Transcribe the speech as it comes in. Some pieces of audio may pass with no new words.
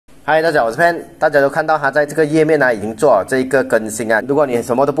嗨，大家好，我是 Pen。大家都看到他在这个页面已经做了这一个更新啊。如果你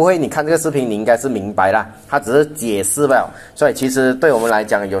什么都不会，你看这个视频，你应该是明白啦。他只是解释了，所以其实对我们来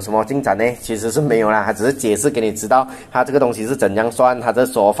讲有什么进展呢？其实是没有啦，他只是解释给你知道，他这个东西是怎样算，他的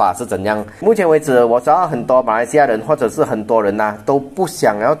说法是怎样。目前为止，我知道很多马来西亚人或者是很多人都不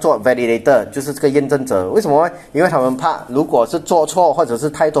想要做 validator， 就是这个验证者。为什么？因为他们怕，如果是做错或者是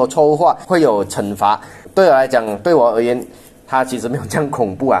太多错误化，会有惩罚。对我来讲，对我而言，它其实没有这样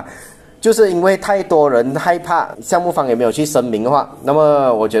恐怖啊，就是因为太多人害怕，项目方也没有去声明的话，那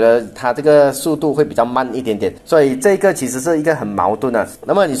么我觉得它这个速度会比较慢一点点，所以这个其实是一个很矛盾的。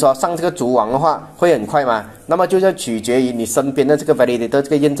那么你说上这个主网的话会很快吗？那么就要取决于你身边的这个 validator 这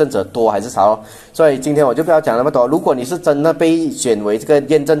个验证者多还是少咯。所以今天我就不要讲那么多。如果你是真的被选为这个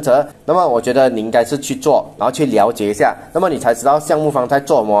验证者，那么我觉得你应该是去做，然后去了解一下，那么你才知道项目方在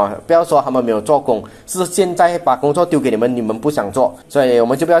做什么。不要说他们没有做工，是现在把工作丢给你们，你们不想做。所以我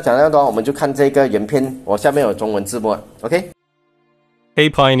们就不要讲那么多，我们就看这个原片，我下面有中文字幕 ，OK？ Hey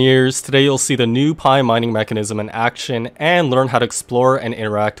Pioneers, today you'll see the new Pi mining mechanism in action and learn how to explore and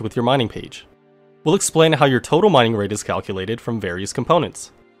interact with your mining page. We'll explain how your total mining rate is calculated from various components.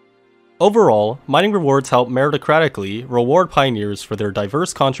 Overall, mining rewards help meritocratically reward pioneers for their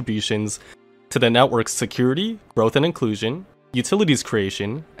diverse contributions to the network's security, growth and inclusion, utilities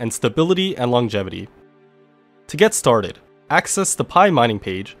creation, and stability and longevity. To get started, access the Pi mining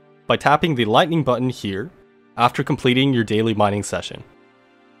page by tapping the lightning button here after completing your daily mining session.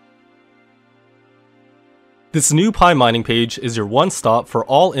 This new Pi mining page is your one-stop for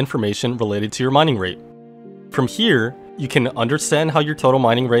all information related to your mining rate. From here, you can understand how your total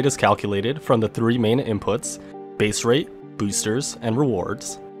mining rate is calculated from the three main inputs, base rate, boosters, and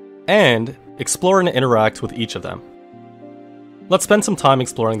rewards, and explore and interact with each of them. Let's spend some time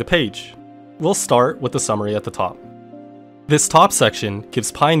exploring the page. We'll start with the summary at the top. This top section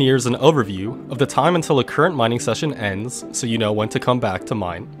gives pioneers an overview of the time until a current mining session ends, so you know when to come back to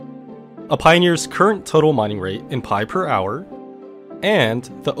mine, a pioneer's current total mining rate in Pi per hour, and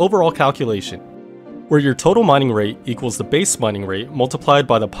the overall calculation, where your total mining rate equals the base mining rate multiplied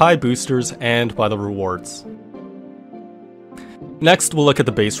by the Pi boosters and by the rewards. Next, we'll look at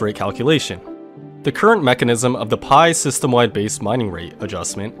the base rate calculation. The current mechanism of the Pi system-wide base mining rate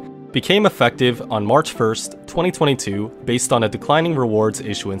adjustment became effective on March 1st, 2022 based on a declining rewards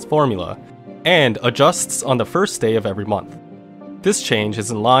issuance formula, and adjusts on the first day of every month. This change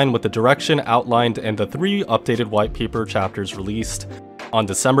is in line with the direction outlined in the 3 updated white paper chapters released on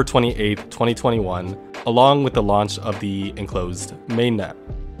December 28, 2021, along with the launch of the enclosed mainnet.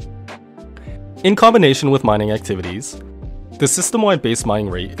 In combination with mining activities, the system-wide base mining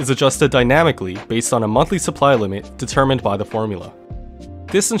rate is adjusted dynamically based on a monthly supply limit determined by the formula.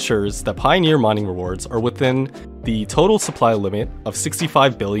 This ensures that Pioneer mining rewards are within the total supply limit of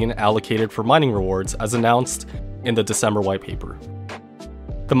 65 billion allocated for mining rewards as announced in the December white paper.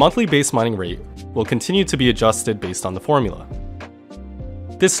 The monthly base mining rate will continue to be adjusted based on the formula.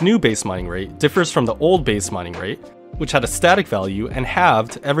 This new base mining rate differs from the old base mining rate, which had a static value and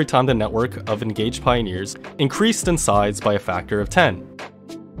halved every time the network of engaged pioneers increased in size by a factor of 10.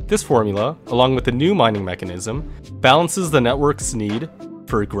 This formula, along with the new mining mechanism, balances the network's need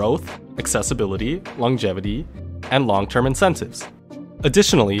for growth, accessibility, longevity, and long-term incentives.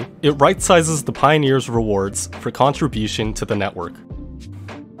 Additionally, it right-sizes the pioneers' rewards for contribution to the network.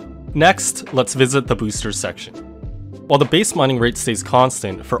 Next, let's visit the boosters section. While the base mining rate stays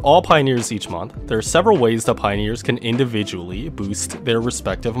constant for all pioneers each month, there are several ways that pioneers can individually boost their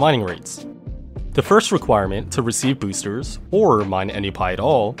respective mining rates. The first requirement to receive boosters, or mine any Pi at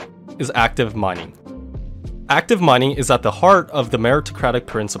all, is active mining. Active mining is at the heart of the meritocratic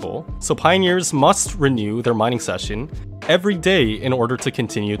principle, so pioneers must renew their mining session every day in order to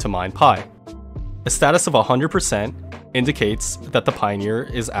continue to mine Pi. A status of 100% indicates that the pioneer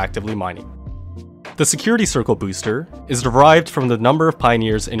is actively mining. The security circle booster is derived from the number of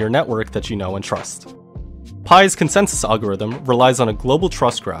pioneers in your network that you know and trust. Pi's consensus algorithm relies on a global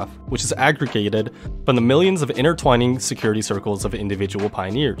trust graph, which is aggregated from the millions of intertwining security circles of individual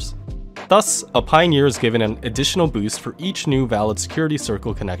pioneers. Thus, a pioneer is given an additional boost for each new valid security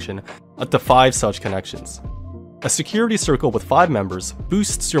circle connection up to 5 such connections. A security circle with 5 members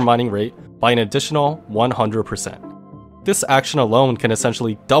boosts your mining rate by an additional 100%. This action alone can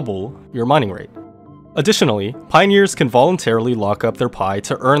essentially double your mining rate. Additionally, pioneers can voluntarily lock up their Pi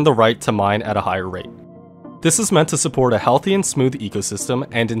to earn the right to mine at a higher rate. This is meant to support a healthy and smooth ecosystem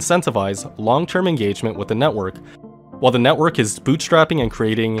and incentivize long-term engagement with the network, while the network is bootstrapping and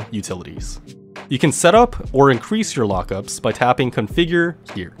creating utilities. You can set up or increase your lockups by tapping Configure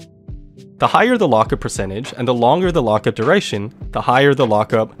here. The higher the lockup percentage and the longer the lockup duration, the higher the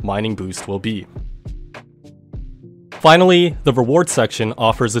lockup mining boost will be. Finally, the rewards section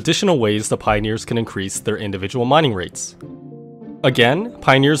offers additional ways the pioneers can increase their individual mining rates. Again,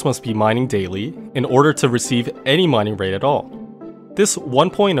 pioneers must be mining daily in order to receive any mining rate at all. This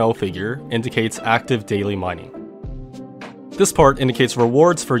 1.0 figure indicates active daily mining. This part indicates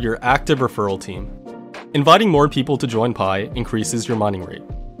rewards for your active referral team. Inviting more people to join Pi increases your mining rate.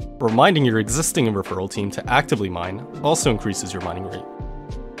 Reminding your existing referral team to actively mine also increases your mining rate.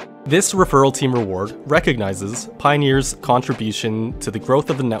 This referral team reward recognizes pioneers' contribution to the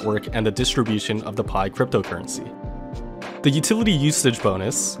growth of the network and the distribution of the Pi cryptocurrency. The utility usage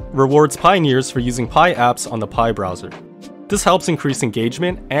bonus rewards pioneers for using Pi apps on the Pi browser. This helps increase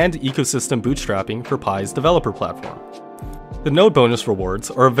engagement and ecosystem bootstrapping for Pi's developer platform. The node bonus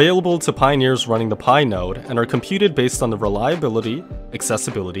rewards are available to pioneers running the Pi node and are computed based on the reliability,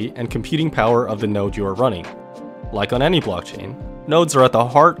 accessibility, and computing power of the node you are running. Like on any blockchain, nodes are at the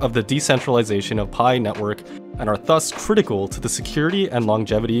heart of the decentralization of Pi network and are thus critical to the security and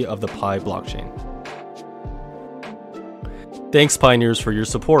longevity of the Pi blockchain. Thanks, pioneers, for your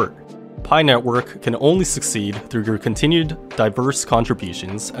support. Pi network can only succeed through your continued diverse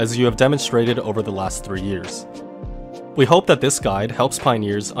contributions, as you have demonstrated over the last 3 years. We hope that this guide helps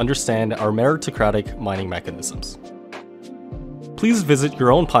pioneers understand our meritocratic mining mechanisms. Please visit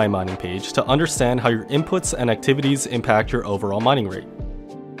your own Pi mining page to understand how your inputs and activities impact your overall mining rate.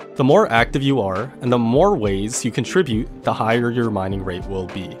 The more active you are and the more ways you contribute, the higher your mining rate will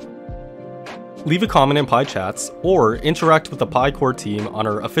be. Leave a comment in Pi chats or interact with the Pi core team on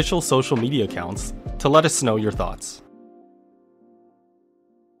our official social media accounts to let us know your thoughts.